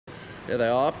There they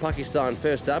are, Pakistan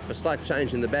first up, a slight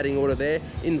change in the batting order there.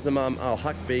 Inzamam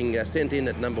Al-Haq being sent in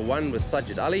at number 1 with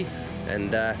Sajid Ali,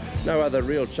 and no other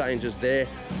real changes there.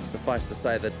 Suffice to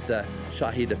say that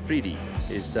Shahid Afridi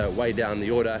is way down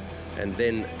the order, and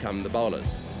then come the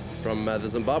bowlers. From the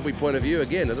Zimbabwe point of view,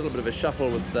 again, a little bit of a shuffle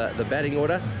with the batting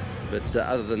order, but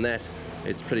other than that,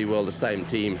 it's pretty well the same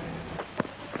team.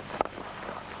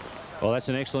 Well, that's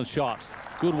an excellent shot.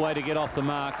 Good way to get off the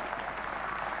mark.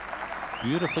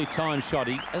 Beautifully timed shot.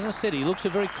 As I said, he looks a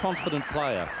very confident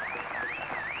player.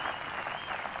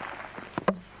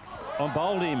 On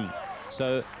bowled him.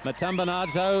 So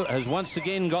Matambanadzo has once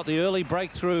again got the early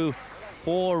breakthrough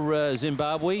for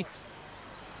Zimbabwe.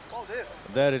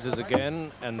 There it is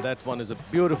again, and that one is a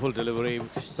beautiful delivery.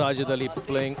 Sajid Ali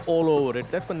playing all over it.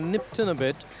 That one nipped in a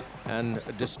bit and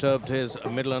disturbed his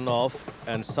middle and off,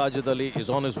 and Sajid Ali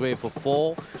is on his way for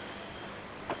 4.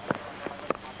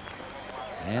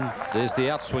 And there's the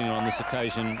outswinger on this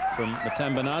occasion from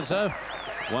Matambanadzo.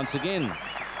 Once again,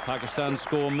 Pakistan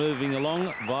score moving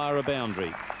along via a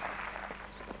boundary.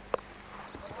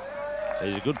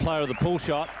 He's a good player of the pull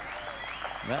shot.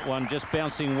 That one just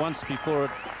bouncing once before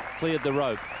it cleared the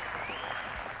rope.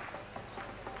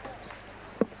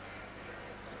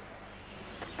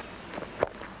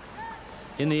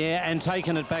 In the air and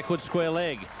taken it backward square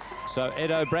leg. So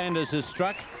Edo Brandes has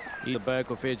struck. The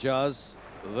back of Ejaz.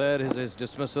 There is his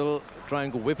dismissal,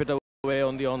 trying to whip it away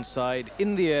on the onside,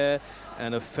 in the air,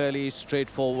 and a fairly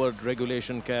straightforward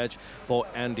regulation catch for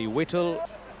Andy Whittle.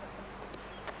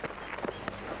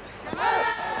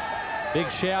 Big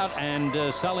shout,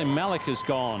 and Salim Malik is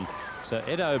gone. So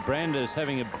Edo Brandes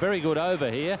having a very good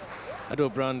over here. Edo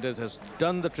Brandes has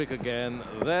done the trick again.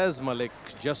 There's Malik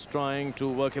just trying to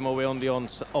work him away on the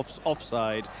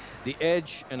offside. The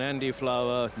edge, and Andy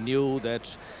Flower knew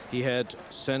that he had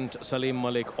sent Salim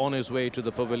Malik on his way to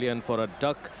the pavilion for a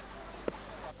duck.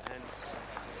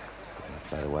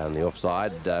 Played away on the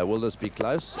offside. Will this be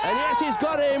close? And yes, he's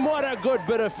got him. What a good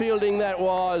bit of fielding that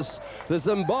was. The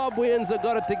Zimbabweans have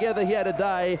got it together here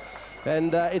today.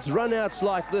 And it's run-outs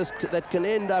like this that can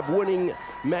end up winning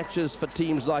matches for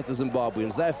teams like the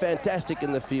Zimbabweans. They're fantastic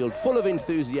in the field, full of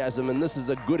enthusiasm, and this is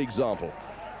a good example.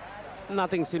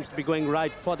 Nothing seems to be going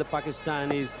right for the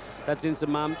Pakistanis. That's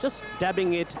Inzamam just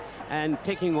dabbing it and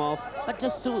taking off. But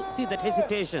just to see that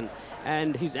hesitation,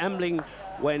 and he's ambling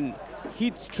when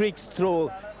Heath Streak's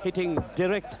throw hitting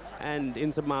direct, and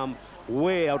Inzamam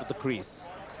way out of the crease.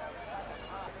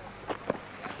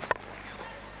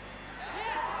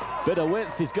 Bit of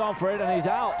width, he's gone for it and he's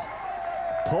out.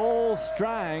 Paul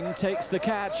Strang takes the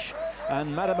catch,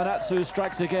 and Madamanatsu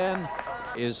strikes again.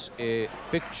 Is a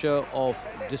picture of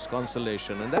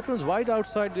disconsolation, and that was wide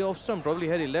outside the off stump. Probably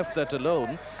had he left that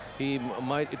alone, it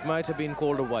might have been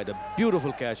called a wide. A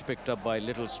beautiful catch picked up by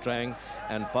Little Strang,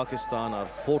 and Pakistan are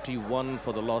 41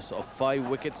 for the loss of 5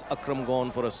 wickets. Akram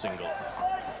gone for a single.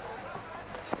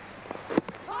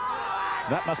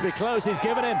 That must be close, he's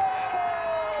given him.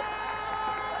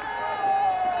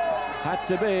 Had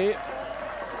to be.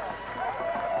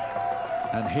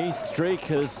 And Heath Streak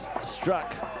has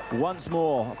struck once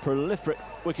more. Prolific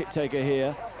wicket taker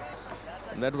here.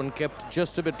 And that one kept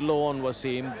just a bit low on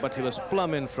Wasim, but he was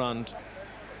plumb in front.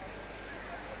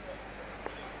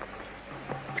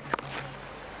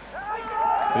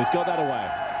 He's got that away,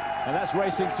 and that's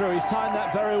racing through. He's timed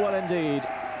that very well indeed.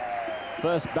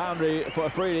 First boundary for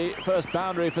Afridi, first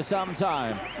boundary for some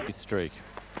time. Heath Streak.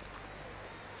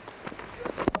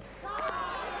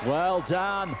 Well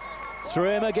done. Through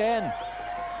him again.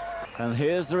 And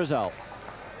here's the result.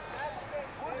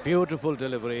 Beautiful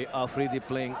delivery. Afridi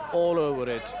playing all over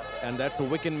it. And that's a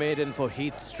wicket maiden for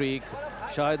Heath Streak.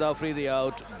 Shahid Afridi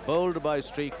out, bowled by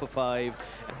Streak for 5.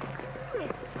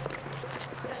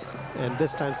 And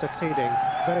this time succeeding.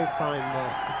 Very fine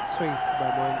sweep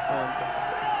by Moin Khan.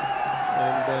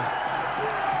 And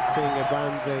seeing a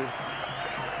boundary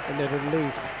and a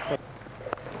relief.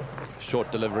 Short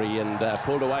delivery and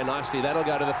pulled away nicely. That'll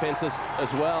go to the fences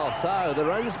as well. So the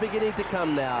run's beginning to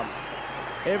come now.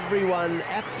 Everyone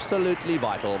absolutely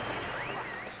vital.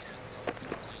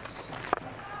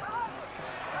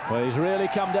 Well, he's really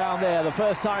come down there. The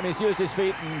first time he's used his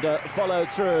feet and followed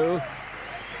through.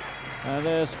 And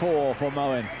there's 4 for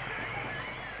Moin.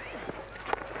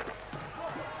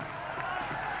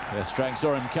 Yeah, Strang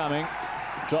saw him coming.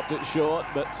 Dropped it short,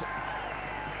 but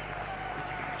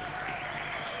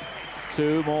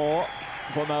 2 more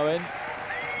for Moin.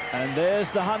 And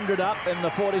there's the 100 up in the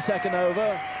 42nd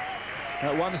over.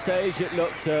 At one stage it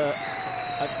looked an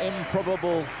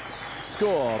improbable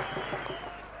score.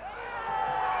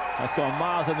 That's gone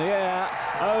miles in the air,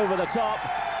 over the top,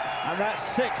 and that's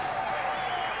 6.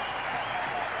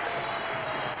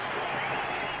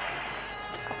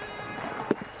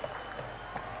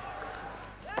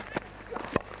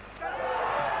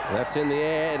 That's in the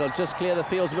air. It'll just clear the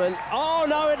fieldsman. Oh,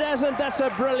 no, it hasn't. That's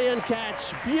a brilliant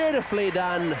catch. Beautifully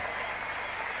done.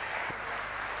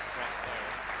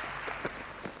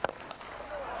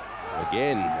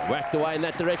 Again, whacked away in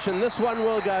that direction. This one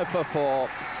will go for 4.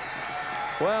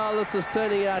 Well, this is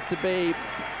turning out to be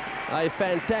a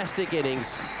fantastic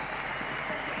innings.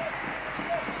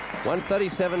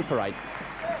 137 for 8.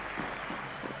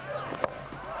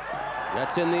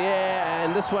 That's in the air,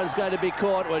 and this one's going to be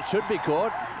caught. Well, it should be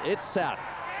caught. It's out.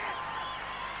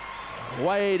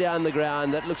 Way down the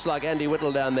ground. That looks like Andy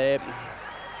Whittle down there.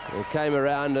 He came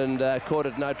around and caught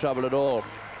it, no trouble at all.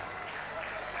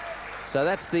 So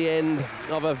that's the end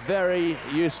of a very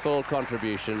useful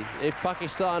contribution. If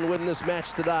Pakistan win this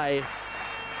match today,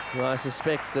 well, I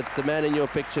suspect that the man in your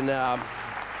picture now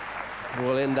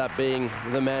will end up being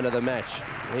the man of the match.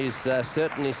 He's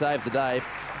certainly saved the day.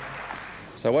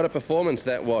 So what a performance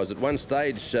that was. At one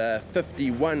stage,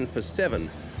 51 for 7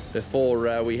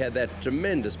 before we had that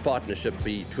tremendous partnership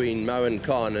between Moin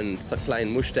Khan and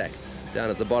Saqlain Mushtaq down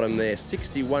at the bottom there.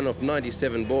 61 of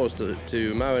 97 balls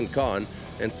to Moin Khan,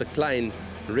 and Saqlain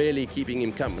really keeping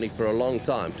him company for a long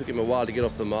time. Took him a while to get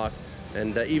off the mark,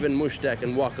 and even Mushtaq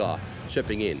and Waqar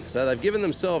chipping in. So they've given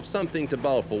themselves something to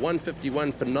bowl for.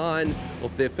 151 for 9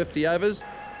 off their 50 overs.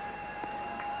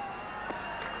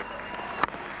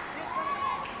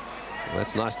 Well,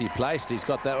 that's nicely placed. He's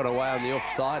got that one away on the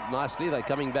offside nicely. They're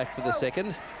coming back for the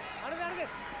second. Well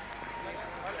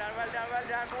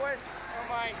done, boys. Oh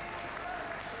my.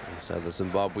 So the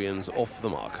Zimbabweans off the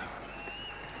mark.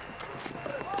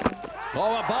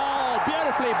 Oh, a ball,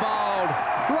 beautifully bowled,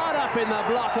 right up in the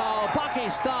block hole.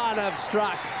 Pakistan have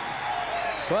struck.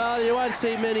 Well, you won't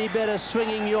see many better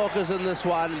swinging Yorkers than this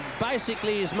one.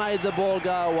 Basically, he's made the ball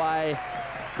go away.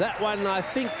 That one, I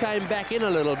think, came back in a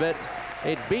little bit.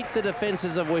 It beat the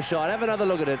defences of Wishart. Have another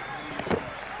look at it.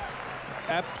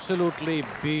 Absolutely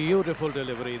beautiful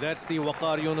delivery. That's the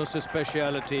Waqar Younis'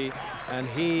 speciality, and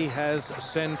he has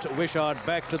sent Wishart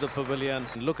back to the pavilion.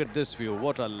 Look at this view.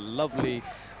 What a lovely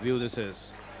view this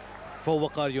is. For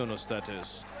Waqar Younis, that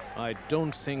is. I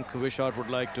don't think Wishart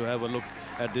would like to have a look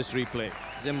at this replay.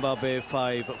 Zimbabwe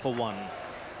 5 for 1.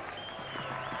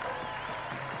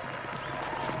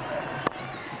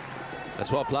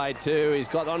 That's well played too. He's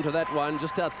got onto that one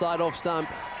just outside off stump.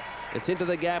 It's into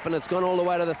the gap and it's gone all the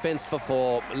way to the fence for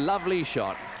 4. Lovely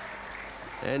shot.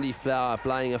 Andy Flower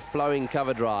playing a flowing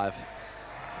cover drive.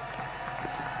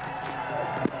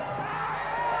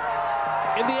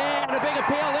 In the air and a big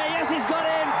appeal there. Yes, he's got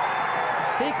him.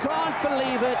 He can't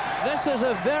believe it. This is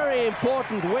a very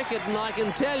important wicket, and I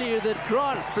can tell you that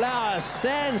Grant Flower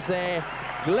stands there,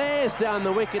 glares down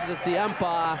the wicket at the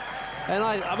umpire, and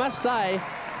I must say,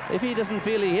 if he doesn't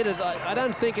feel he hit it, I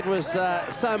don't think it was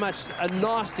so much a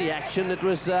nasty action. It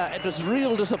was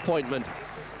real disappointment.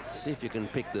 See if you can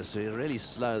pick this. So you really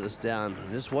slow this down.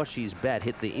 Just watch his bat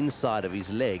hit the inside of his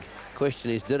leg.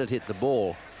 Question is, did it hit the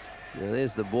ball? Now,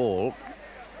 there's the ball.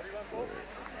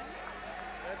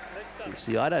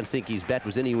 See, I don't think his bat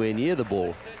was anywhere near the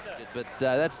ball. But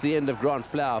that's the end of Grant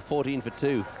Flower, 14 for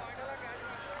 2.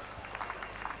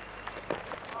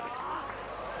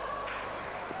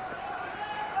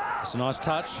 It's a nice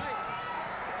touch.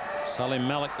 Salim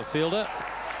Malik, the fielder,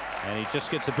 and he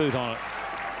just gets a boot on it.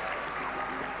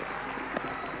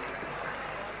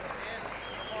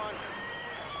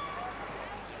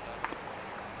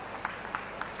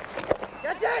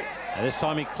 And this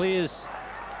time he clears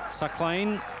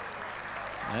Saqlain.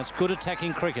 That's good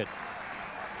attacking cricket.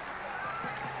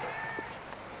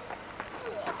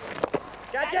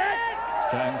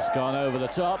 Strang's gone over the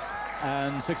top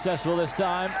and successful this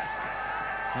time.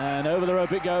 And over the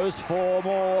rope it goes, 4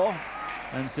 more.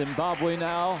 And Zimbabwe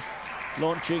now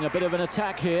launching a bit of an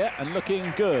attack here and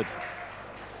looking good.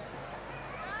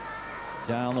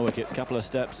 Down the wicket, couple of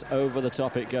steps over the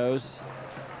top it goes.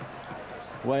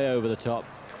 Way over the top.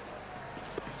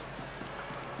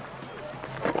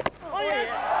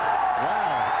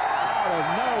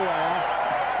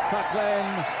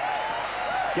 Saqlain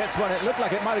gets one. It looked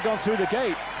like it might have gone through the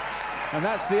gate, and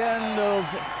that's the end of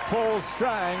Paul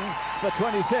Strang for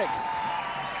 26.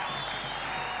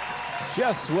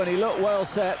 Just when he looked well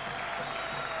set,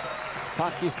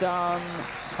 Pakistan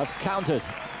have countered.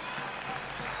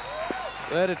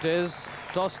 There it is,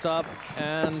 tossed up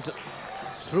and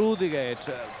through the gate,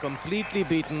 completely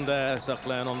beaten there,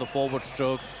 Saqlain on the forward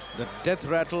stroke. The death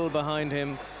rattle behind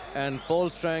him, and Paul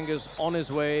Strang is on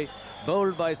his way.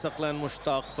 Bowled by Saqlain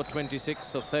Mushtaq for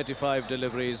 26 of 35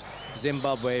 deliveries.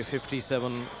 Zimbabwe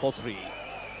 57 for 3.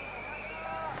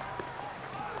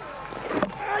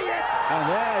 And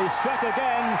there he struck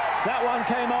again. That one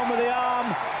came on with the arm,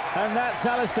 and that's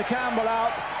Alistair Campbell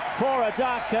out for a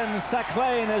duck, and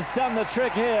Saqlain has done the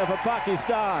trick here for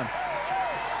Pakistan.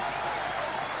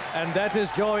 And that is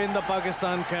joy in the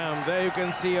Pakistan camp. There you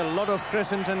can see a lot of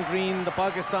crescent and green, the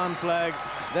Pakistan flag,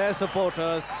 their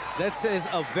supporters. This is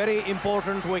a very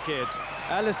important wicket.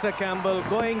 Alistair Campbell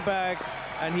going back,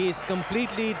 and he's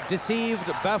completely deceived,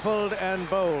 baffled and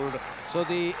bowled. So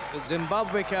the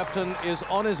Zimbabwe captain is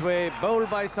on his way, bowled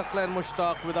by Saqlain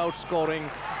Mushtaq without scoring,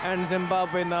 and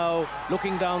Zimbabwe now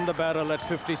looking down the barrel at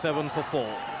 57 for 4.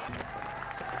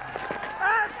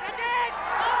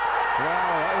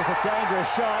 Wow, that was a dangerous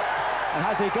shot. And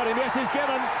has he got him? Yes, he's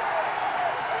given.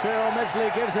 Cyril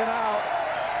Midgley gives him out.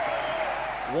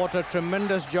 What a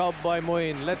tremendous job by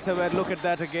Moin. Let's have a look at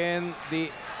that again. The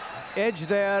edge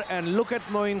there, and look at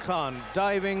Moin Khan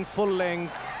diving full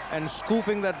length and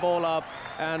scooping that ball up,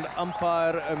 and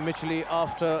umpire Midgley,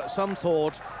 after some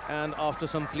thought and after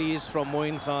some pleas from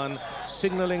Moin Khan,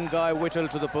 signalling Guy Whittle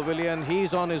to the pavilion.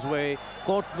 He's on his way.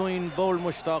 Caught Moin, bowled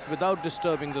Mushtaq without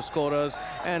disturbing the scorers,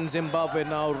 and Zimbabwe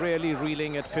now really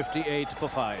reeling at 58 for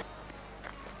 5.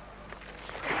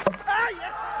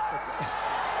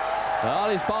 Well,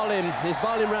 he's bowled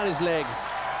him round his legs.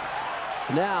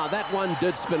 Now, that one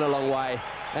did spin a long way,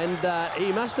 and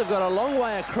he must have got a long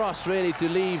way across, really, to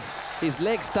leave his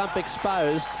leg stump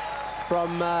exposed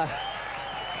from a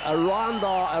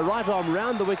right arm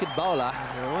round the wicket bowler.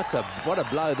 What a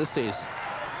blow this is.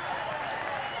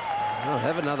 Oh,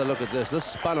 have another look at this. This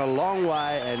spun a long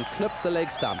way and clipped the leg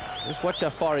stump. Just watch how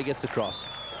far he gets across.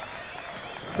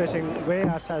 Pitching way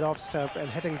outside off stump and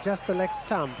hitting just the leg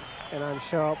stump, and I'm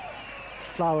sure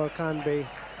Flower can't be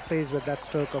pleased with that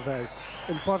stroke of his.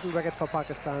 Important wicket for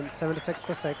Pakistan, 76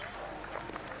 for 6.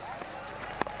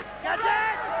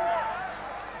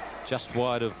 Just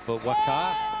wide of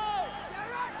Waqar.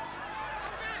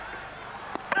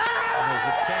 There's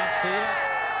a chance here.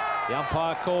 The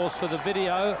umpire calls for the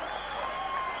video.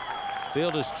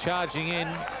 Fielder's charging in.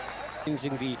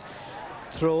 Changing the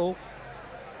throw.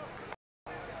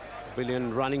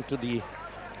 Pavilion running to the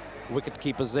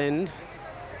wicket-keeper's end.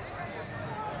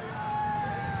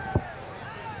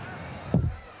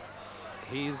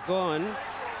 He's gone.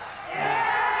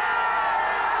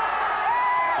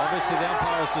 Obviously, the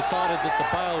umpire has decided that the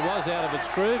bail was out of its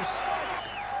grooves.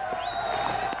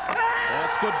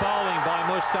 That's good bowling by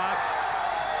Mushtaq.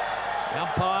 The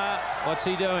umpire, what's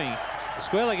he doing? The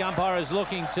square leg umpire is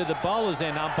looking to the bowler's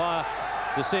end umpire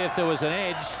to see if there was an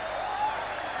edge.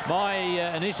 My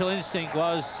initial instinct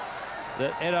was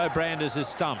that Ed O'Branders is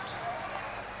stumped.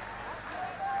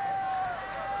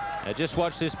 Now just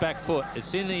watch this back foot.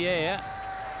 It's in the air.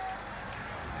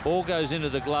 Ball goes into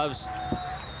the gloves.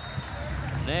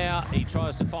 Now he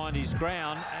tries to find his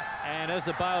ground, and as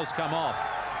the bails come off,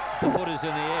 the foot is in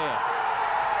the air.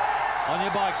 On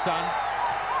your bike, son.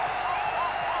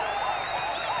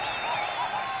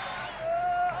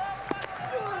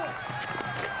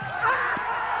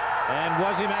 And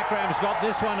Wasim Akram's got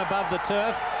this one above the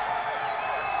turf.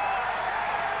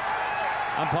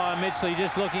 Umpire Midgley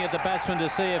just looking at the batsman to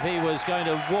see if he was going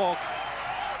to walk.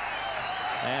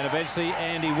 And eventually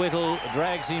Andy Whittle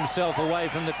drags himself away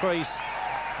from the crease,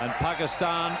 and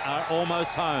Pakistan are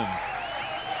almost home.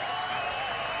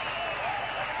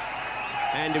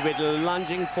 Andy Whittle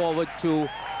lunging forward to,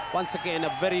 once again,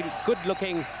 a very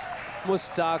good-looking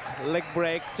Mushtaq leg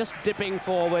break, just dipping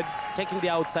forward, taking the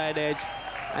outside edge,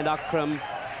 and Akram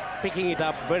picking it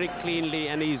up very cleanly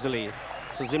and easily.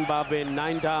 So Zimbabwe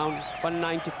 9 down,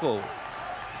 194.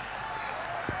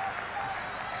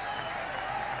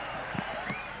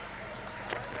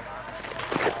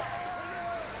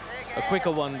 A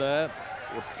quicker one there,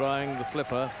 was trying the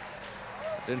flipper,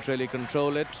 didn't really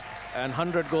control it, and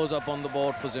 100 goes up on the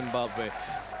board for Zimbabwe.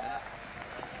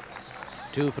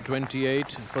 2 for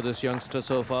 28 for this youngster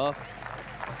so far.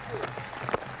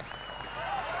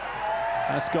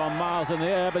 That's gone miles in the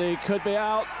air, but he could be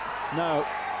out. No.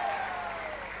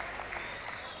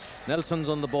 Nelson's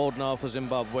on the board now for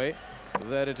Zimbabwe.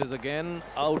 There it is again.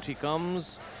 Out he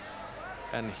comes,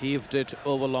 and heaved it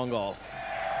over long off.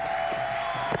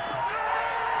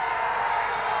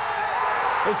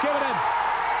 He's given him.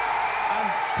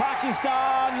 And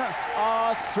Pakistan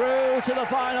are through to the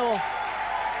final.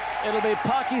 It'll be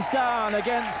Pakistan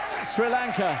against Sri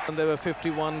Lanka. And they were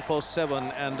 51 for 7.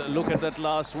 And look at that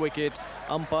last wicket.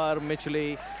 Umpire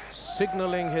Midgley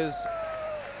signalling his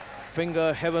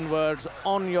finger heavenwards,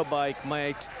 on your bike,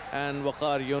 mate. And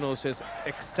Waqar Younis is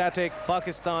ecstatic.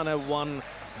 Pakistan have won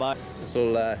by... This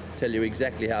will tell you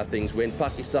exactly how things went.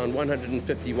 Pakistan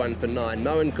 151 for 9.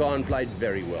 Moin Khan played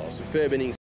very well. Superb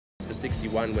innings for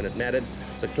 61 when it mattered.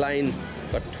 Saqlain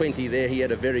got 20 there. He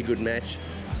had a very good match.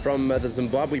 From the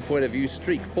Zimbabwe point of view,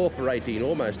 Streak 4 for 18,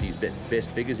 almost his best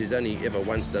figures. He's only ever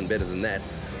once done better than that.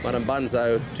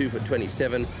 Marambanzo 2 for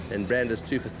 27 and Brandis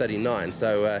 2 for 39.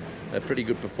 So a pretty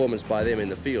good performance by them in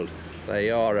the field.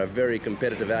 They are a very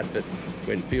competitive outfit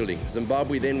when fielding.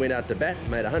 Zimbabwe then went out to bat,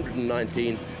 made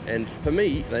 119, and for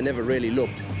me, they never really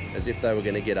looked as if they were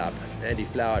going to get up. Andy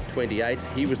Flower 28,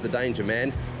 he was the danger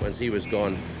man. Once he was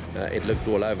gone, it looked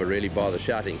all over really by the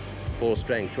shouting. Paul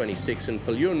Strang 26 and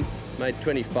Philyun made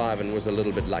 25 and was a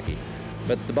little bit lucky.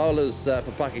 But the bowlers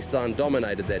for Pakistan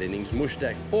dominated that innings.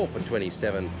 Mushtaq 4 for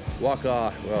 27.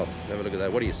 Waqar, well, have a look at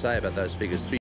that. What do you say about those figures?